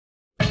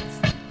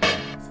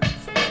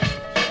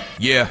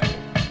Yeah.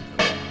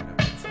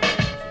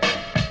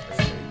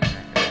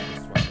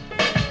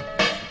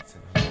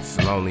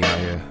 It's lonely out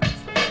here.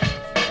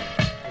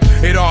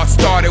 It all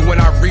started when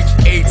I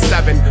reached age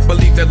 7.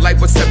 Believed that life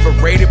was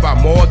separated by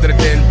more than a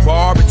thin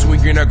bar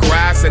between greener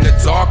grass and the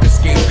darker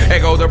scheme.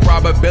 Echo the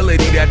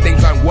probability that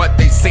things aren't what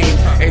they seem,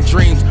 and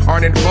dreams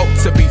aren't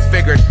invoked to be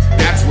figured.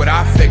 That's what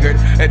I figured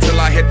until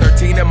I hit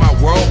 13 and my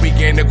world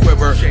began to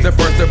quiver. The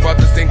first of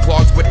others in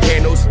cloths with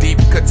candles, deep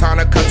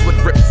katana cuts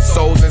with ripped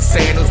soles and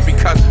sandals.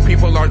 Because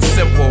people aren't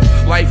simple,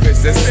 life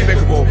is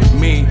despicable.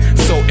 Me,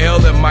 so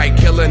ill it might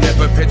kill it if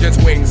a pigeon's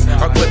wings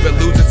or clip it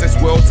loses its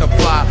will to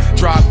fly.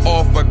 Drive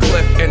off a cliff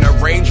in a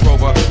Range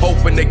Rover,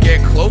 hoping to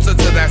get closer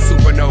to that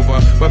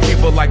supernova. But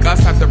people like us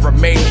have to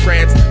remain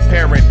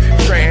transparent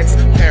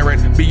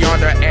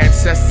beyond our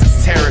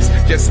ancestors' terrors.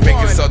 Just make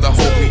it so the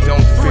hope we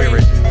don't fear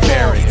it.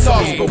 Bear it.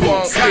 Talks but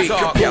won't speak,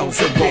 yells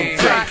but won't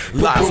think,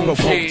 lies but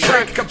won't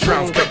drink,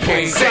 drowns but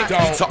can't sink.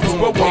 Talks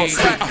but won't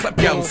speak,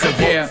 yells but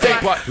won't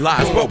think,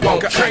 lies but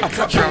won't drink,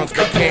 drowns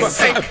but can't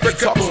sink.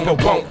 Talks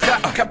but won't,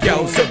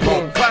 yells but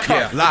won't,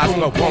 lies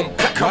but won't,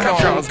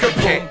 drowns but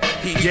can't.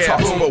 He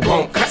talks but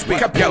won't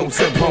speak, yells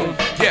but won't,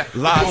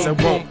 lies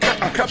and won't,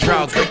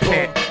 drowns but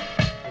can't.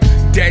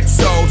 Dead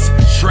souls,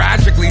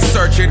 tragically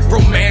searching,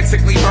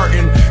 romantically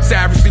hurting,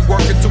 savagely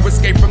working to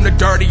escape from the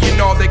dirty,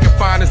 and all they can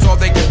find is all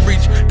they can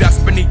reach.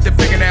 Dust beneath the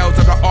fingernails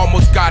of the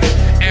almost got it.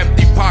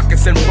 Empty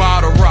pockets and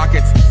bottle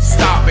rockets.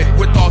 Stop it,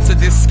 with thoughts of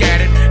this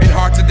scattered and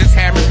hearts of this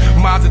hammered,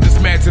 minds of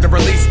dismantled and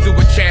released through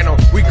a channel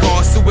we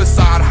call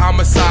suicide,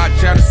 homicide,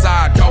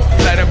 genocide. Don't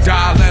let him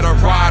die, let her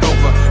ride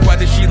over.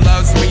 Whether she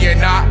loves me or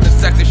not, the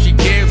sex that she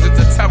gives, it's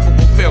a temporal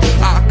feel.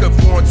 I could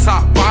form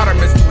top, bottom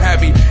is too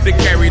heavy to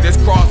carry this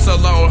cross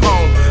alone home.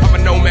 I'm a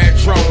nomad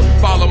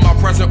drone, follow my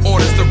present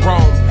orders to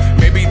roam.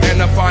 Maybe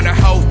then I'll find a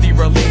healthy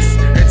release.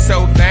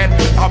 Until then,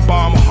 I'll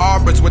bomb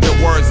harbors with the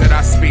words that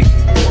I speak.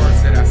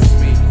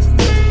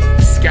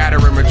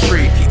 Scatter and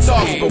retreat. He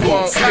talks but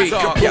won't speak,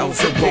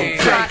 yells but won't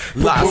drink,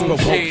 lies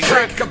but won't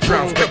drink,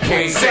 drowns but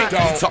can't sink.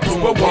 He talks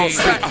but won't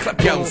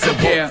speak, yells but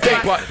won't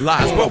think,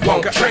 lies but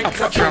won't drink,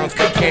 drowns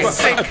but can't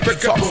sink. He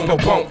talks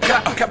but won't,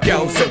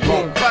 yells but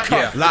won't,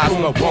 lies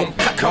but won't,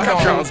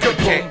 drowns but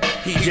can't.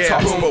 He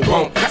talks but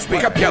won't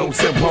speak, yells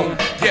and won't,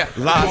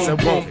 lies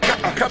and won't,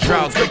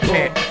 drowns but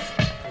can't.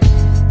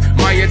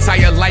 My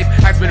entire life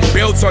has been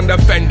built on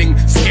defending,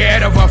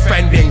 scared of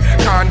offending,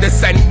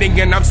 condescending,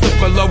 and I'm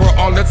slipping lower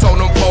on the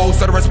totem pole.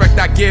 So the respect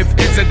I give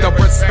isn't the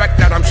respect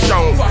that I'm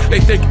shown. They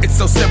think it's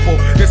so simple,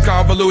 this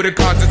convoluted,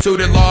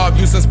 constituted law of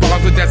useless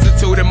bonds with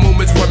destitute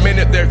movements. 1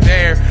 minute they're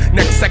there,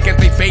 next second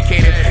they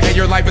vacated, and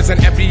your life is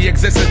an empty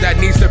existence that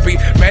needs to be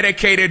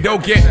medicated.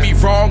 Don't get me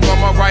wrong,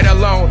 I'm alright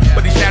alone,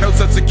 but these shadows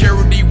of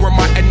security were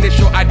my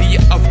initial idea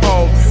of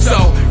home.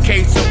 So,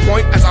 case in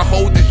point, as I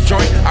hold this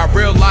joint, I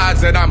realize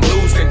that I'm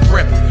losing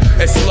grip.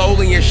 As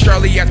slowly and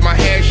surely as my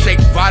hands shake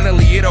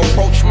violently, it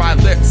approach my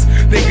lips.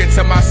 Thinking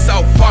to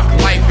myself, fuck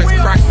life, is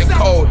cracked and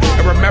cold.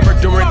 And remember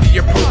during the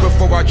approval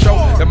before I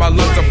choke, that my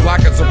lungs are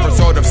black as a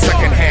result of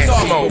secondhand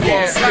smoke.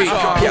 Speak,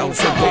 yells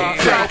but won't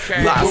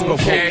drink, lies but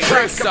won't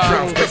drink,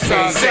 drowns but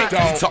can't sink.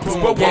 Talks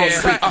but won't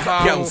speak,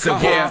 yells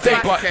but won't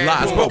think,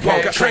 lies but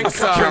won't drink,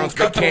 drowns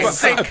but can't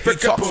sink.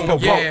 Talks but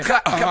won't,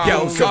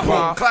 yells but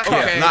won't,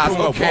 lies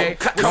but won't,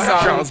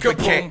 drowns but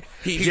can't.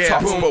 He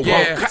talks but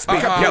won't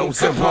speak,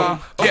 yells and won't,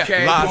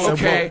 lies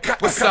and won't,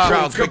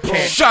 drowns but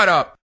can't. Shut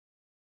up!